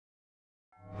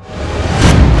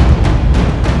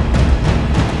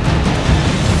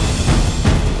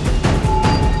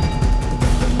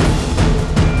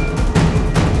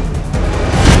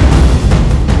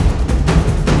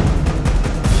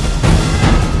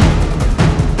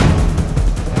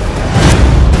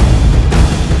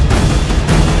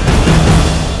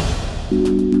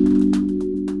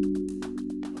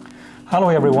Hello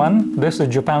everyone, this is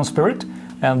JapanSpirit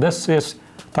and this is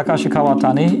Takashi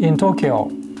Kawatani in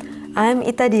Tokyo. I'm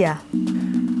Itadia.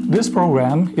 This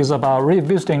program is about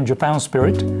revisiting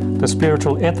JapanSpirit, the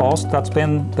spiritual ethos that's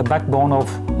been the backbone of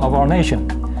our nation.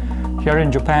 Here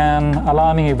in Japan,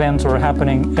 alarming events are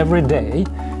happening every day,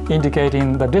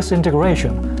 indicating the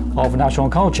disintegration of national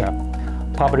culture,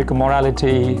 public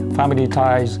morality, family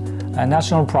ties, and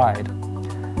national pride.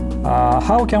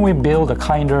 How can we build a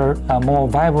kinder, more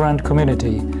vibrant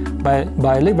community by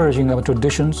leveraging our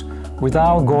traditions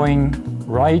without going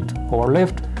right or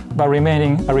left, but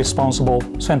remaining a responsible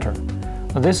center?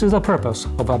 This is the purpose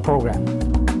of our program.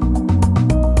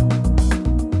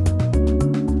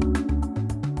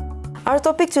 Our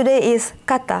topic today is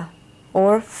kata,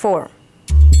 or form.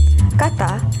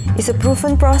 Kata is a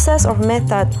proven process or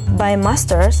method by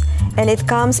masters, and it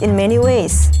comes in many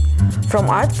ways. From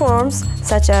art forms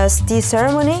such as tea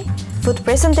ceremony, food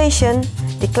presentation,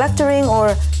 decluttering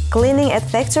or cleaning at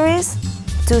factories,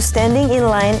 to standing in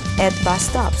line at bus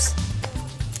stops.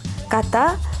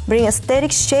 Kata bring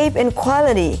aesthetic shape and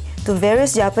quality to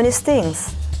various Japanese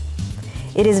things.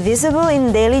 It is visible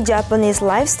in daily Japanese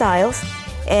lifestyles,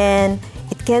 and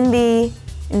it can be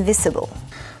invisible.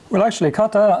 Well, actually,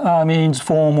 kata means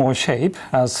form or shape,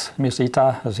 as Ms.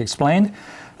 Ita has explained.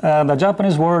 The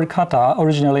Japanese word kata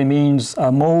originally means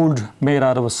a mold made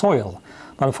out of soil.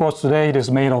 But of course, today it is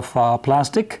made of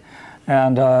plastic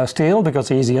and steel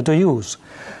because it's easier to use.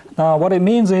 Now, what it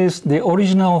means is the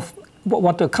original,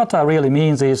 what the kata really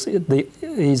means is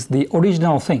the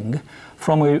original thing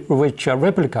from which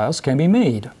replicas can be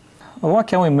made. What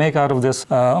can we make out of this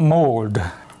mold?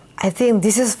 I think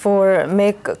this is for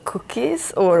make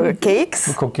cookies or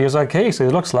cakes. Cookies or cakes,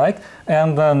 it looks like.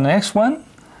 And the next one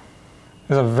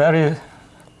is a very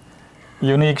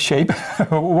unique shape.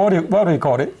 What do you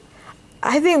call it?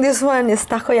 I think this one is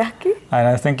takoyaki. And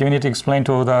I think you need to explain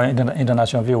to the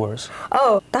international viewers.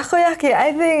 Oh, takoyaki,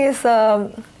 I think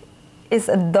is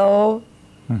a dough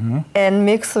and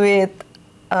mixed with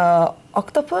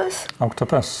octopus.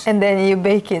 Octopus. And then you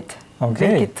bake it. Okay,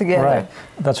 bake it together. Right.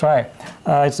 That's right.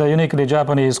 It's a uniquely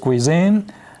Japanese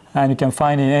cuisine, and you can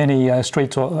find in any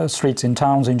streets in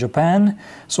towns in Japan.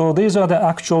 So these are the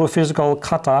actual physical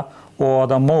kata, or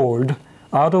the mold,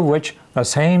 out of which the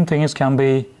same things can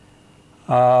be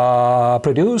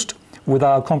produced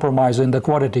without compromising the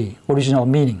quality, original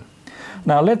meaning.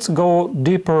 Now let's go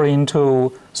deeper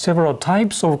into several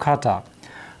types of kata.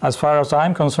 As far as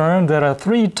I'm concerned, there are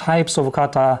 3 types of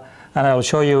kata, and I'll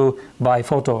show you by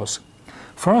photos.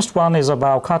 First one is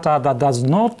about kata that does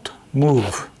not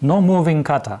move, no moving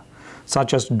kata,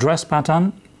 such as dress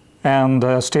pattern and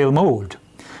steel mold.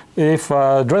 If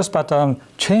dress pattern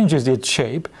changes its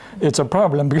shape, it's a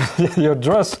problem because your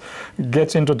dress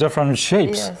gets into different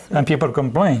shapes, and people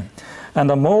complain. And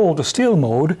the mold, steel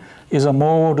mold, is a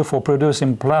mold for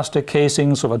producing plastic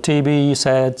casings of TV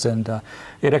sets and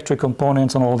electric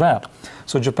components and all that.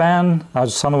 So Japan,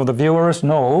 as some of the viewers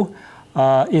know,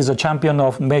 is a champion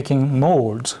of making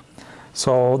molds.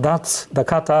 So that's the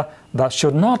kata that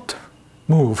should not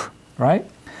move, right?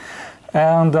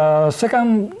 And the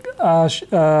second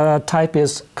type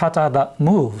is kata that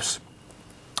moves,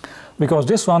 because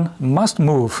this one must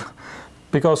move,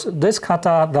 because this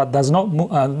kata that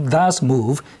does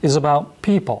move is about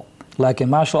people, like in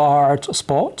martial arts,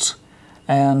 sports,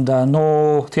 and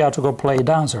no theatrical play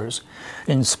dancers.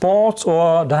 In sports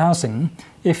or dancing,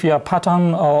 if your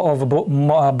pattern of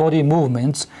body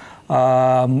movements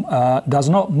does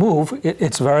not move,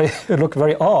 it looks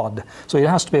very odd. So it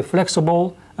has to be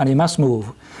flexible and it must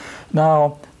move.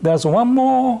 Now, there's one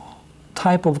more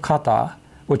type of kata,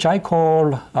 which I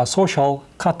call social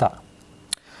kata.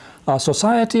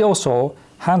 Society also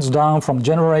hands down from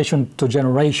generation to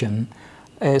generation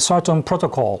a certain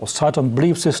protocol, certain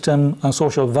belief system and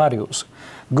social values.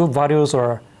 Good values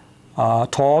are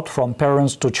taught from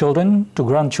parents to children to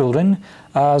grandchildren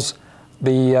as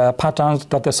the patterns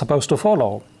that they're supposed to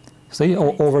follow, see,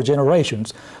 over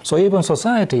generations. So even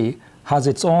society has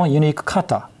its own unique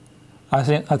kata. I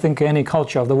think any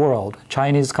culture of the world,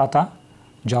 Chinese kata,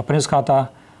 Japanese kata,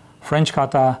 French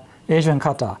kata, Asian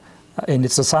kata in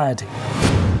its society.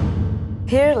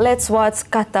 Here, let's watch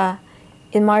kata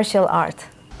in martial art.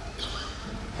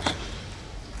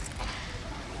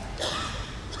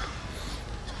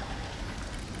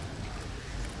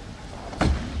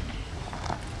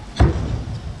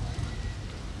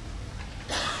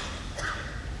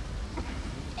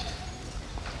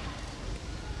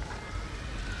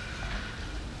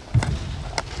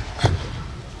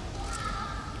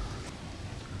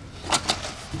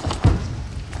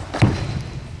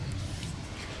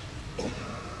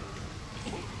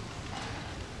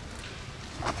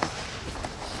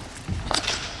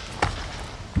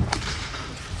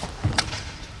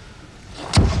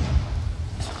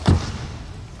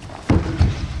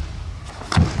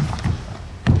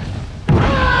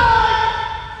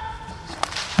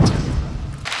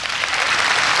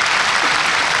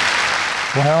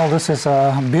 Well, this is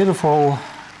a beautiful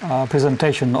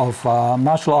presentation of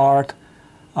martial art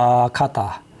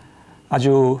kata.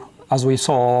 As we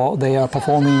saw, they are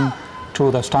performing to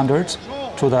the standards,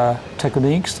 to the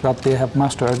techniques that they have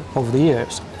mastered over the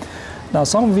years. Now,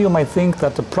 some of you might think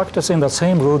that practicing the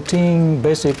same routine,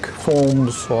 basic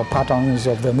forms or patterns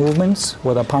of the movements,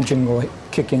 whether punching or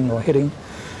kicking or hitting,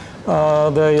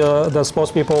 the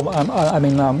sports people,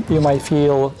 you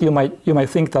might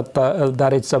think that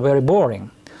that it's very boring.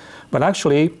 But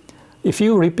actually, if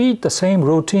you repeat the same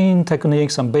routine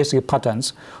techniques and basic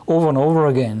patterns over and over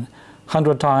again,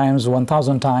 100 times,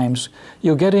 1,000 times,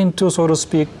 you get into, so to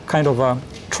speak, kind of a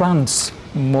trance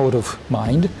mode of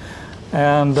mind.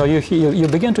 And you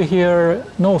begin to hear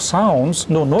no sounds,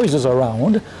 no noises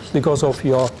around because of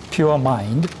your pure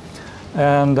mind.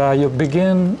 And you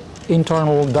begin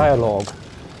internal dialogue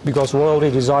because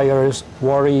worldly desires,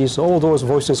 worries, all those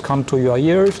voices come to your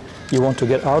ears. You want to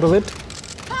get out of it.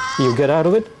 You get out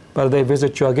of it, but they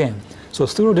visit you again. So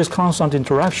through this constant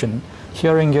interaction,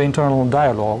 hearing your internal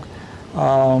dialogue,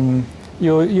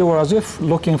 you are as if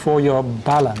looking for your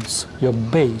balance, your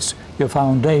base, your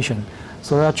foundation,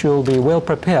 so that you'll be well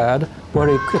prepared, well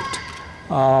equipped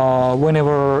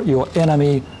whenever your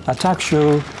enemy attacks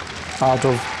you out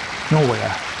of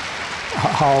nowhere,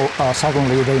 how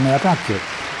suddenly they may attack you.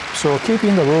 So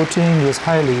keeping the routine is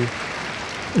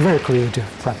very creative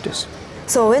practice.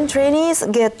 So when trainees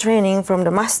get training from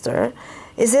the master,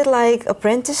 is it like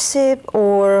apprenticeship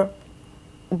or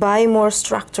by more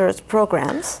structured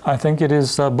programs? I think it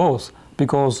is both,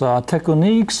 because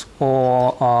techniques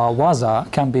or waza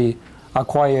can be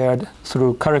acquired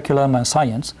through curriculum and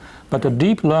science, but the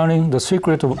deep learning, the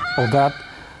secret of that,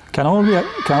 can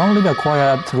only be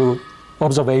acquired through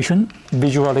observation,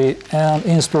 visually and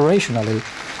inspirationally,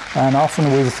 and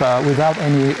often without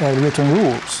any written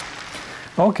rules.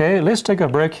 Okay, let's take a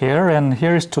break here, and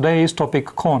here is today's topic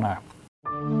corner.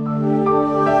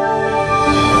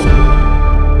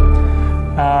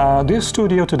 This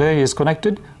studio today is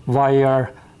connected via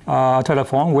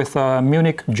telephone with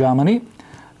Munich, Germany,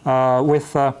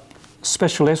 with a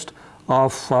specialist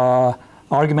of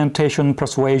argumentation,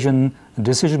 persuasion,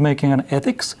 decision-making, and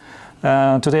ethics.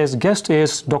 Today's guest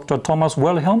is Dr. Thomas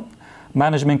Wilhelm,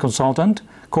 management consultant,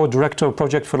 co-director of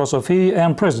project philosophy,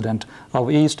 and president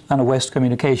of East and West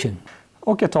Communication.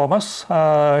 Okay, Thomas,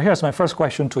 here's my first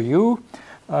question to you.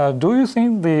 Do you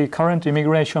think the current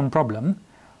immigration problem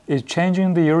is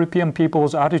changing the European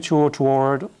people's attitude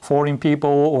toward foreign people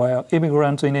or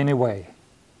immigrants in any way?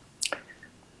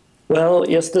 Well,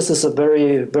 yes, this is a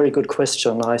very, very good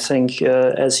question. I think,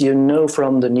 as you know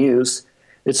from the news,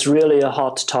 it's really a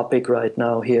hot topic right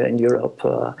now here in Europe,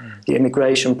 the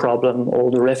immigration problem, all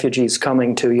the refugees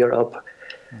coming to Europe.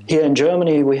 Here in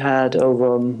Germany, we had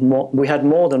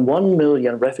more than 1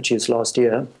 million refugees last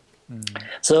year.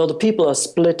 So the people are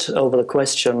split over the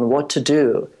question what to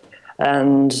do.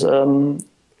 And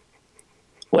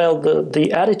well,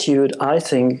 the attitude, I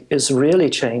think, is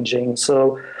really changing.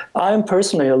 So I'm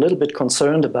personally a little bit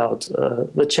concerned about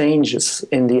the changes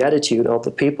in the attitude of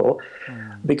the people,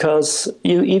 because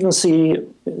you even see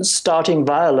starting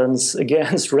violence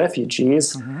against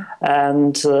refugees,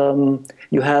 and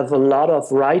you have a lot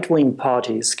of right-wing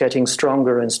parties getting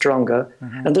stronger and stronger.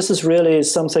 And this is really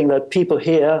something that people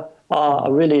here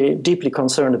are really deeply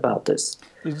concerned about this.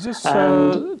 Is this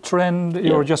a trend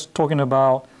you're just talking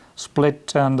about,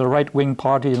 split and the right-wing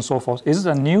party and so forth? Is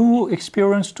it a new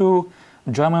experience to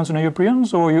Germans and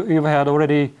Europeans, or you've had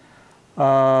already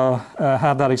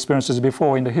had that experiences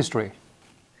before in the history?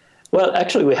 Well,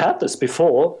 actually, we had this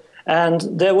before, and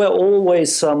there were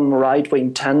always some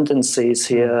right-wing tendencies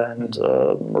here and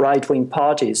right-wing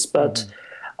parties. But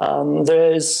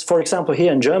there is, for example,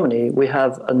 here in Germany, we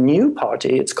have a new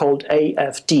party. It's called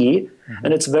AfD,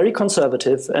 and it's very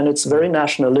conservative and it's very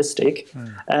nationalistic.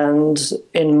 And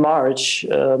in March,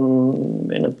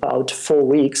 in about 4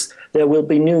 weeks, there will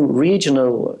be new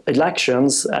regional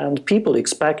elections, and people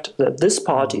expect that this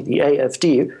party, the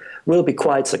AfD, will be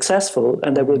quite successful,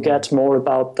 and they will get more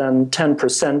about than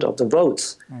 10% of the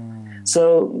votes.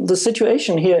 So the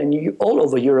situation here all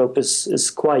over Europe is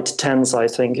quite tense, I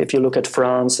think, if you look at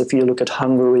France, if you look at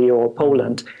Hungary or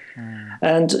Poland.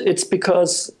 And it's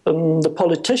because the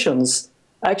politicians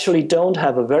actually don't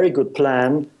have a very good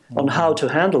plan on how to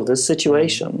handle this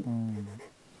situation.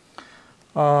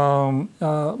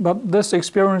 But this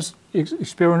experience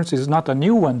is not a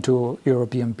new one to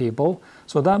European people.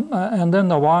 So that, and then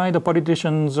why the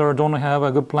politicians don't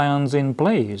have good plans in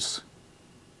place?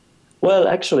 Well,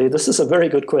 actually, this is a very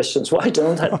good question. Why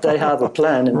don't they have a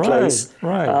plan in place?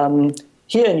 Right.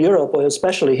 here in Europe, or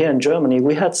especially here in Germany,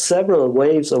 we had several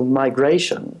waves of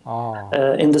migration.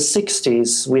 In the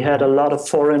 60s, we had a lot of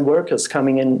foreign workers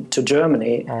coming into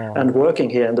Germany and working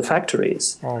here in the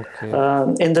factories.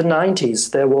 In the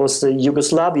 90s, there was the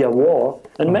Yugoslavia war,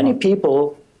 and many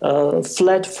people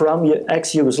fled from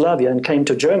ex-Yugoslavia and came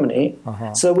to Germany.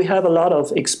 So we have a lot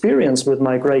of experience with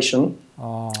migration,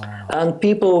 and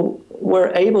people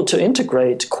were able to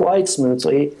integrate quite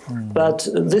smoothly. But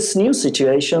this new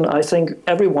situation, I think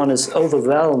everyone is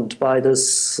overwhelmed by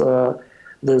this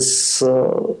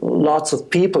lots of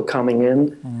people coming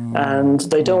in, and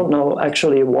they don't know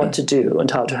actually what to do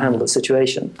and how to handle the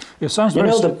situation. It sounds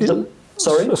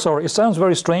Sorry, it sounds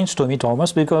very strange to me,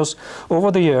 Thomas, because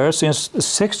over the years, since the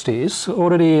 60s,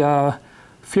 already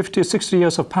 50, 60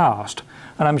 years have passed,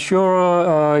 and I'm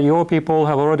sure your people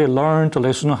have already learned to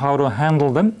listen how to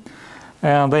handle them,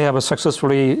 and they have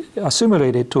successfully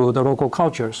assimilated to the local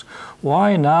cultures.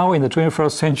 Why now in the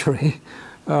 21st century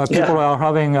people are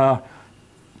having a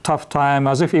tough time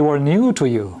as if it were new to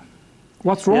you?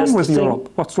 What's wrong with Europe?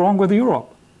 What's wrong with Europe?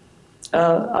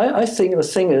 I think the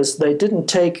thing is they didn't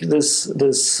take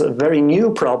this very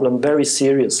new problem very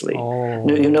seriously.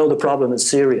 You know, the problem in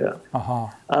Syria.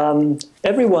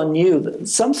 Everyone knew that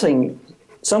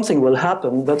something will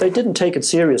happen, but they didn't take it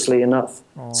seriously enough.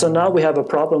 So now we have a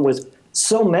problem with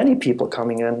so many people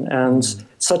coming in and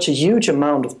such a huge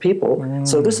amount of people.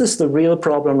 So this is the real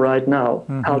problem right now,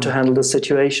 how to handle the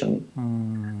situation.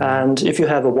 And if you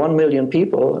have 1 million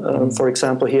people, for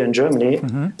example, here in Germany,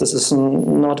 this is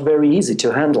not very easy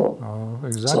to handle.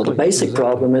 So the basic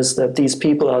problem is that these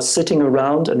people are sitting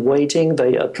around and waiting.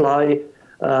 They apply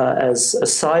as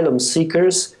asylum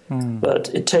seekers, but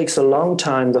it takes a long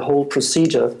time, the whole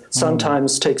procedure.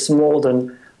 Sometimes takes more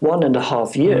than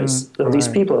 1.5 years. These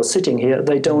people are sitting here,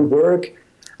 they don't work.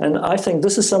 And I think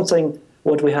this is something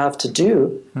what we have to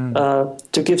do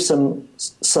to give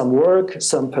some work,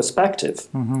 some perspective.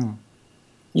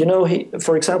 You know,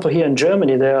 for example, here in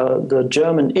Germany, there are the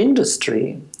German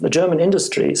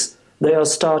industries, they are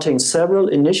starting several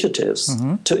initiatives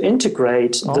to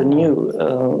integrate the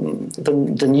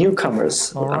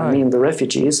newcomers, I mean the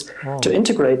refugees, to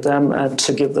integrate them and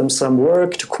to give them some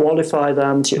work, to qualify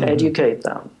them, to educate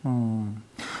them.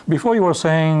 Before you were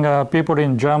saying people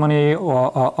in Germany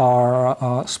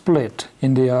are split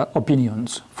in their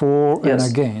opinions for and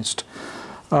against.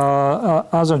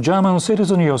 As a German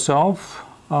citizen yourself,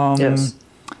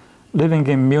 living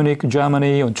in Munich,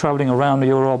 Germany, or traveling around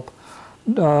Europe,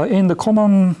 in the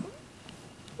common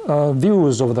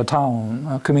views of the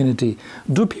town community,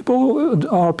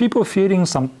 are people feeling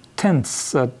some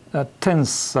tense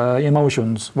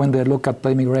emotions when they look at the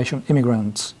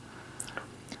immigrants?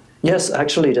 Yes,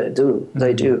 actually they do.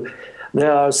 They do.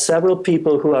 There are several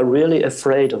people who are really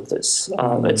afraid of this.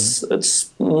 It's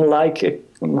like,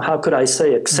 how could I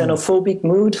say, a xenophobic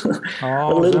mood?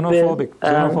 A little bit.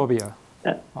 Xenophobia.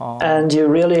 And you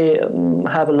really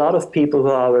have a lot of people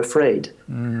who are afraid.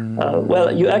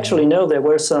 Well, you actually know there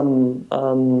were some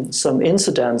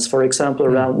incidents, for example,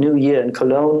 around New Year in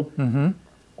Cologne.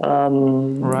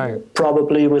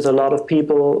 Probably with a lot of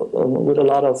people, with a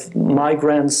lot of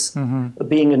migrants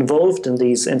being involved in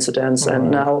these incidents, and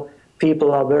now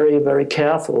people are very, very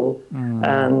careful,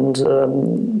 and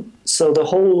so the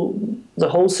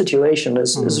whole situation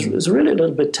is really a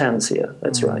little bit tense here.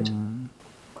 That's right.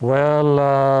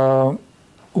 Well,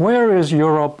 where is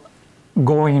Europe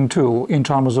going to in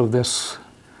terms of this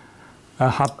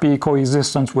happy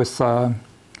coexistence with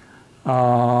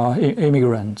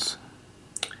immigrants?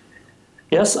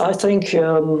 Yes, I think,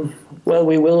 well,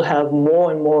 we will have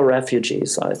more and more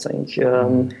refugees, I think.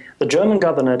 The German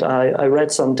government, I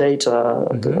read some data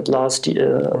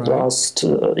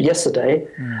yesterday.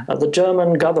 The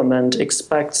German government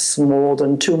expects more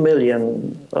than 2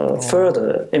 million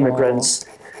further immigrants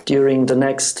during the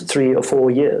next 3 or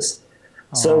 4 years.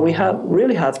 So we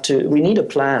need a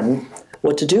plan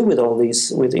what to do with all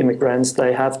these, with immigrants.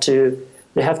 They have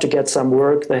to get some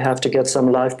work, they have to get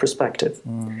some life perspective.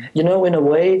 You know, in a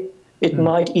way, it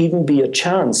might even be a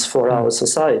chance for our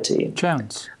society.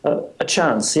 A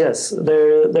chance, yes.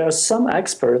 There are some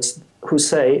experts who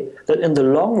say that in the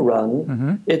long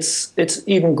run, it's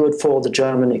even good for the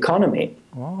German economy.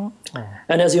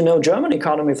 And as you know, German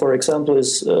economy, for example,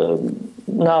 is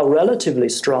now relatively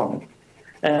strong.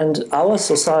 And our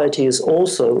society is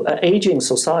also an aging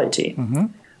society,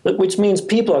 which means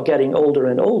people are getting older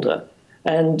and older.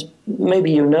 And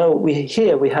maybe you know, we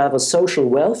have a social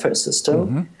welfare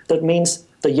system that means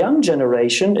the young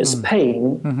generation is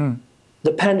paying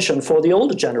the pension for the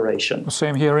older generation.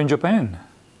 Same here in Japan.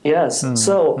 Yes.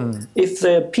 So if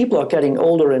the people are getting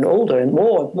older and older, and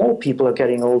more people are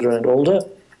getting older and older,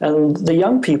 and the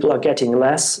young people are getting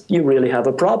less, you really have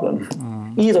a problem.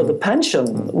 Either the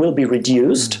pension will be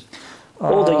reduced,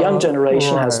 or the young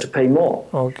generation has to pay more.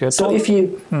 Okay. So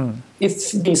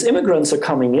if these immigrants are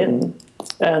coming in,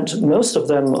 and most of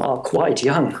them are quite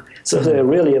young, so they're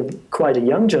really quite a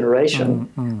young generation,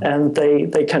 and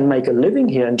they can make a living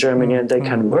here in Germany and they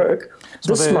can work,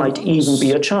 so this might even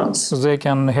be a chance. They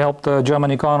can help the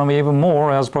German economy even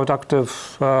more as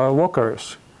productive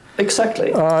workers.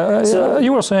 Exactly. So,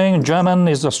 you were saying German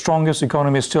is the strongest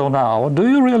economy still now. Do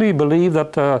you really believe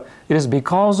that it is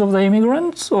because of the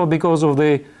immigrants or because of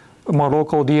the more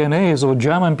local DNAs of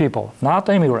German people, not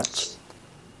immigrants?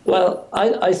 Well,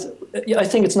 I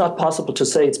think it's not possible to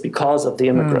say it's because of the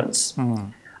immigrants.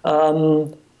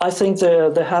 I think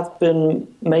there have been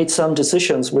made some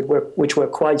decisions which were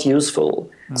quite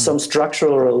useful, some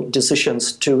structural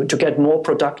decisions to get more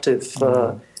productive.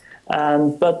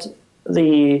 But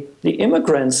the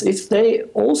immigrants, if they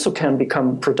also can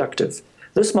become productive,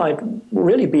 this might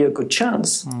really be a good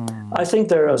chance. I think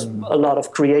there are a lot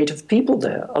of creative people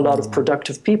there, a lot of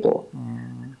productive people.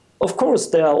 Of course,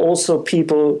 there are also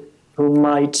people who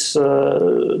might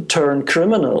turn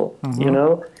criminal, you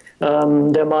know.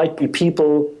 There might be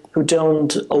people who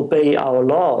don't obey our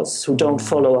laws, who don't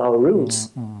follow our rules.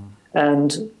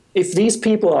 And if these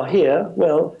people are here,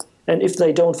 well, and if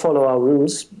they don't follow our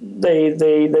rules,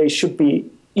 they should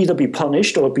either be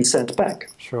punished or be sent back.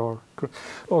 Sure.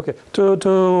 Okay.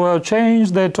 To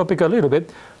change the topic a little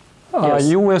bit, Yes.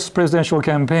 U.S. presidential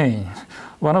campaign.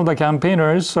 One of the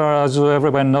campaigners, as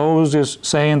everyone knows, is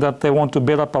saying that they want to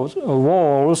build up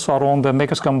walls around the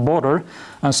Mexican border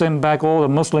and send back all the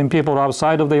Muslim people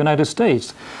outside of the United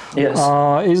States. Yes.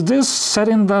 Is this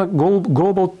setting the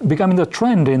global, becoming the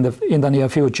trend in the near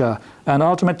future and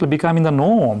ultimately becoming the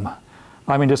norm?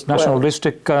 I mean, this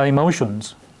nationalistic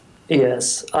emotions.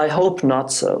 Yes, I hope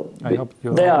not so.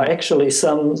 There are actually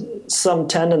some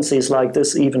tendencies like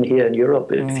this even here in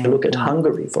Europe. If you look at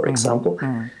Hungary, for example.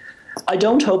 I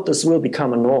don't hope this will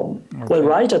become a norm. Okay. Well,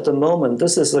 right at the moment,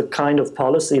 this is a kind of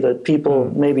policy that people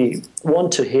maybe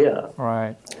want to hear.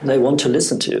 Right. They want to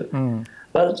listen to.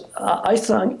 But I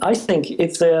think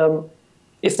if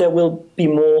there will be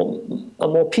a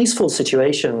more peaceful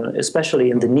situation,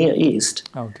 especially in the Near East,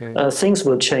 things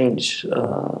will change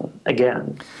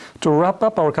again. To wrap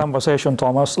up our conversation,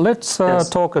 Thomas, let's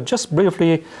talk just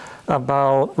briefly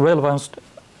about relevance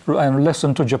and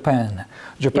lesson to Japan.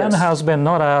 Japan has been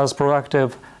not as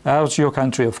proactive as your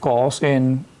country, of course,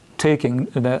 in taking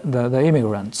the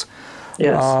immigrants.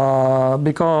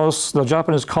 Because the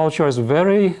Japanese culture is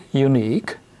very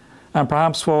unique, and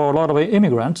perhaps for a lot of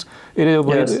immigrants, it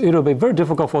will be very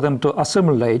difficult for them to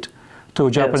assimilate to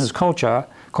Japanese culture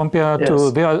compared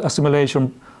to their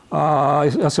assimilation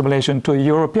to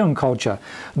European culture.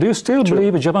 Do you still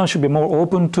believe Japan should be more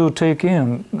open to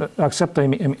accept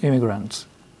immigrants?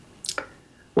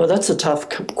 Well, that's a tough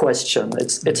question.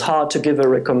 It's hard to give a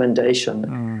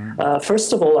recommendation.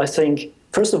 First of all, I think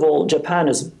Japan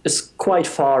is quite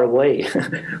far away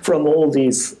from all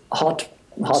these hot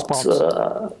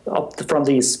from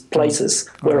these places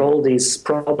where all these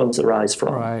problems arise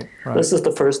from. Right. This is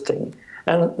the first thing.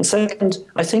 And second,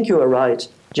 I think you are right.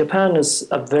 Japan is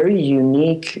a very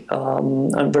unique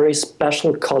and very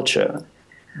special culture,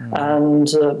 and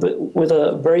with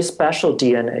a very special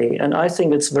DNA. And I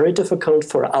think it's very difficult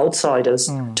for outsiders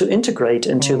to integrate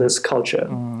into this culture.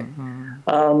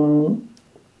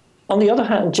 On the other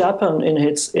hand, Japan, in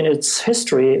its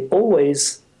history,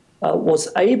 always was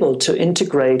able to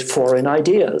integrate foreign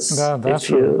ideas. If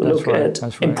you look at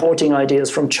importing ideas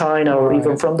from China or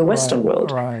even from the Western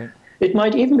world. It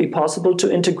might even be possible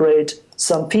to integrate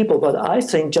some people, but I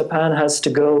think Japan has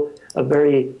to go a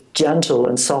very gentle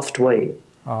and soft way.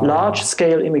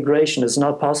 Large-scale immigration is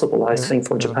not possible, I think,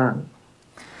 for Japan.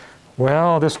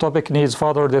 Well, this topic needs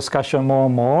further discussion more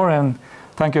and more, and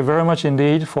thank you very much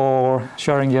indeed for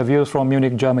sharing your views from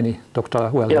Munich, Germany, Dr.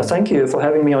 Wellman. Yeah, thank you for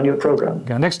having me on your program.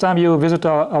 Okay, next time you visit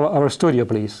our studio,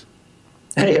 please.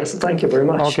 Yes, thank you very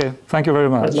much. Okay, thank you very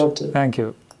much. I'd love to. Thank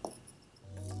you.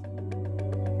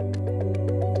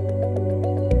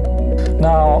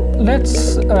 Now,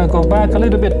 let's go back a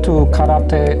little bit to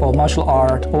karate or martial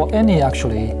art or any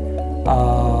actually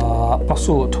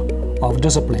pursuit of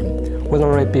discipline,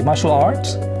 whether it be martial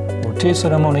arts or tea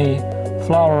ceremony,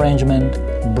 flower arrangement,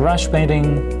 brush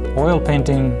painting, oil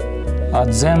painting,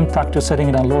 Zen practice setting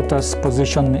in a lotus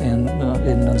position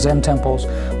in Zen temples,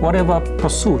 whatever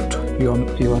pursuit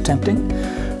you're attempting.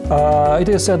 It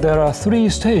is said there are 3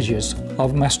 stages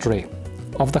of mastery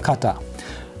of the kata.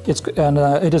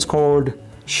 It is called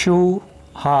Shu,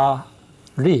 ha,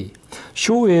 ri.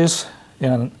 Shu is,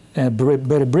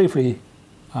 very briefly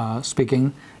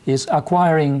speaking, is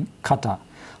acquiring kata.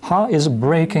 Ha is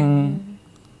breaking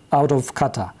out of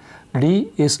kata.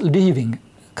 Ri is leaving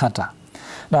kata.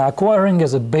 Now, acquiring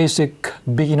is a basic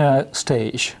beginner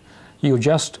stage. You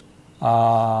just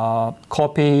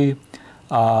copy,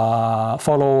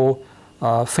 follow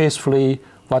faithfully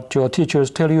what your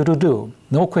teachers tell you to do.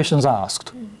 No questions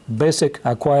asked. Basic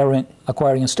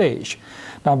acquiring stage.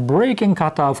 Now, breaking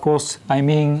kata, of course, I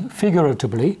mean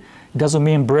figuratively. It doesn't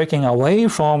mean breaking away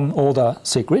from all the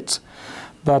secrets,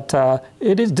 but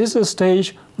this is a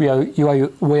stage where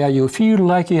you feel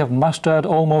like you have mastered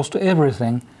almost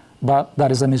everything, but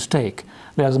that is a mistake.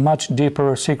 There's a much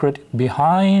deeper secret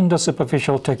behind the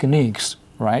superficial techniques,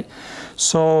 right?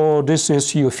 So this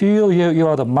is, you feel you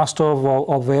are the master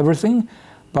of everything,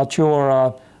 but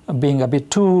you're being a bit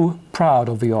too proud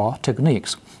of your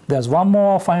techniques. There's one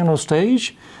more final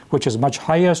stage, which is much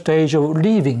higher stage of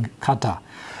leaving kata.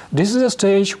 This is a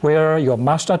stage where your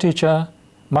master teacher,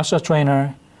 master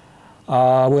trainer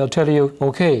will tell you,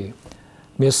 okay,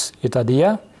 Miss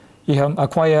Itadia, you have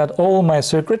acquired all my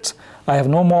secrets. I have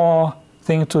no more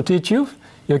thing to teach you.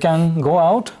 You can go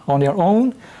out on your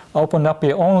own, open up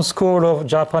your own school of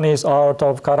Japanese art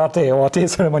of karate or tea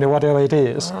ceremony, whatever it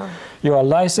is. Wow. You are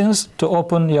licensed to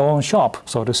open your own shop,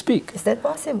 so to speak. Is that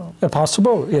possible?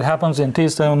 Possible. It happens in tea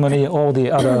ceremony, all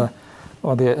the other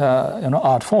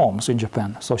art forms in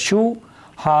Japan. So shu,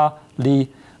 ha, ri,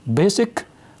 basic,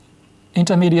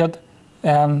 intermediate,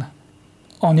 and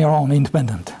on your own,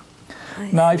 independent.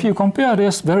 Now, if you compare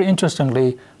this very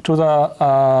interestingly to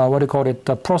the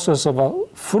the process of a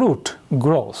fruit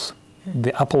growth,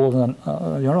 the apples and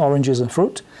oranges and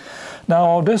fruit.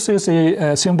 Now, this is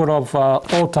a symbol of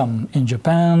autumn in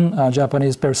Japan,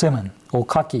 Japanese persimmon or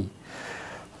kaki.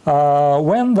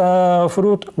 When the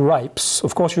fruit ripes,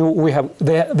 of course,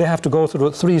 they have to go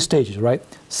through 3 stages, right?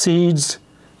 Seeds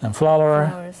and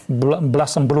flowers.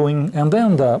 Blossom blooming, and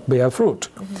then the bare fruit.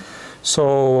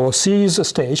 So seeds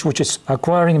stage, which is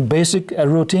acquiring basic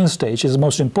routine stage, is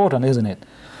most important, isn't it?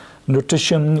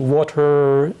 Nutrition,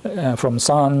 water from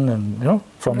sun and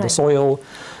from the soil.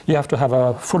 You have to have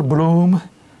a full bloom,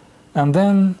 and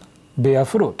then bear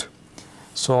fruit.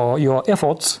 So your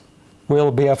efforts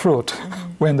will bear fruit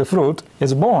when the fruit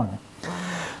is born.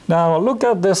 Now look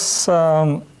at this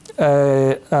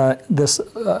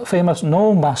famous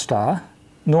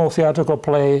no theatrical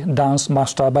play dance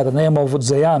master by the name of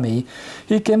Zeami.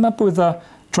 He came up with a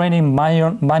training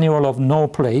manual of no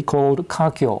play called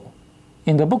Kakyo.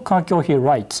 In the book Kakyo, he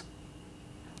writes,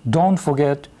 don't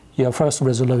forget your first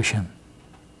resolution.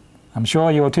 I'm sure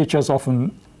your teachers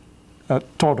often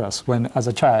taught us as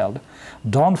a child,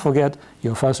 don't forget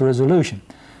your first resolution.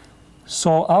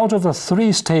 So out of the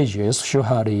 3 stages,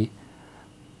 Shuhari,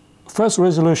 first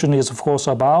resolution is of course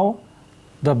about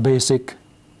the basic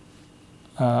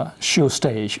shu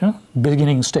stage,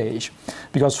 beginning stage,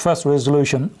 because first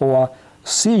resolution or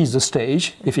seize the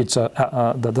stage, if it's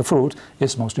the fruit,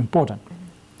 is most important.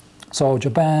 So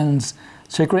Japan's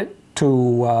secret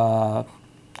to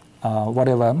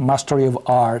whatever mastery of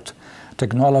art,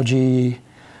 technology,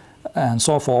 and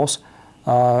so forth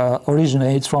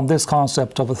originates from this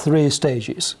concept of 3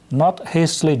 stages. Not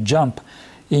hastily jump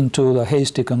into the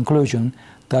hasty conclusion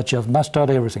that you have mastered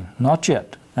everything. Not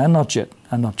yet, and not yet,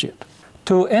 and not yet.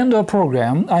 To end our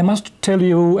program, I must tell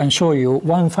you and show you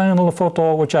one final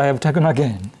photo which I have taken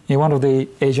again in one of the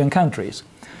Asian countries,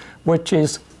 which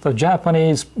is the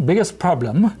Japanese biggest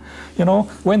problem.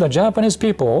 When the Japanese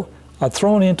people are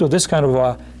thrown into this kind of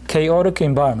a chaotic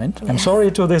environment, I'm sorry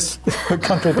to this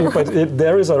country people,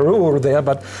 there is a rule there,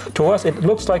 but to us it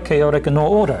looks like chaotic and no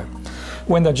order.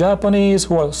 When the Japanese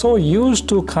who are so used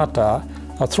to kata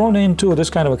are thrown into this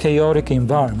kind of a chaotic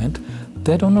environment,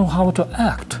 they don't know how to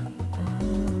act.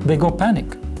 They go panic.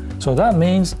 So that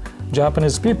means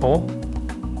Japanese people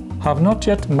have not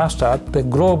yet mastered the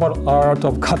global art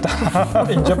of kata.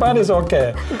 In Japan it's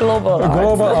okay. Global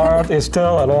art is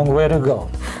still a long way to go.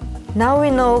 Now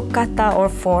we know kata or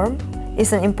form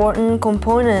is an important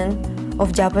component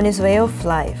of Japanese way of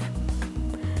life.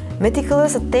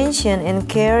 Meticulous attention and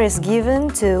care is given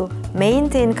to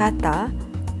maintain kata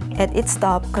at its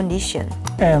top condition.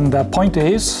 And the point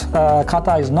is,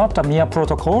 kata is not a mere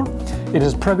protocol. It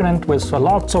is pregnant with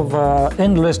lots of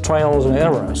endless trials and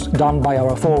errors done by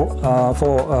our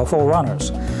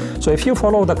forerunners. So if you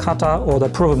follow the kata or the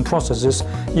proven processes,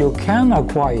 you can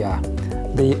acquire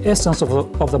the essence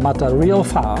of the matter real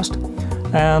fast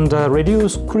and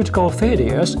reduce critical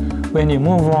failures when you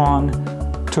move on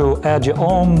to add your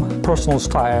own personal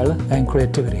style and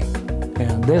creativity.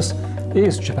 And this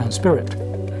is Japan Spirit.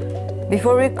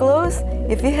 Before we close,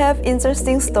 if you have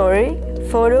interesting story,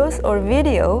 photos or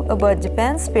video about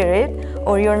Japan Spirit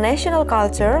or your national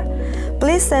culture,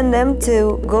 please send them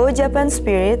to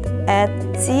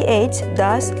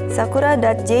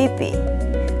gojapanspirit@ch-sakura.jp.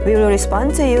 We will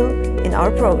respond to you in our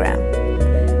program.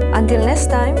 Until next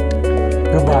time,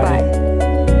 Goodbye.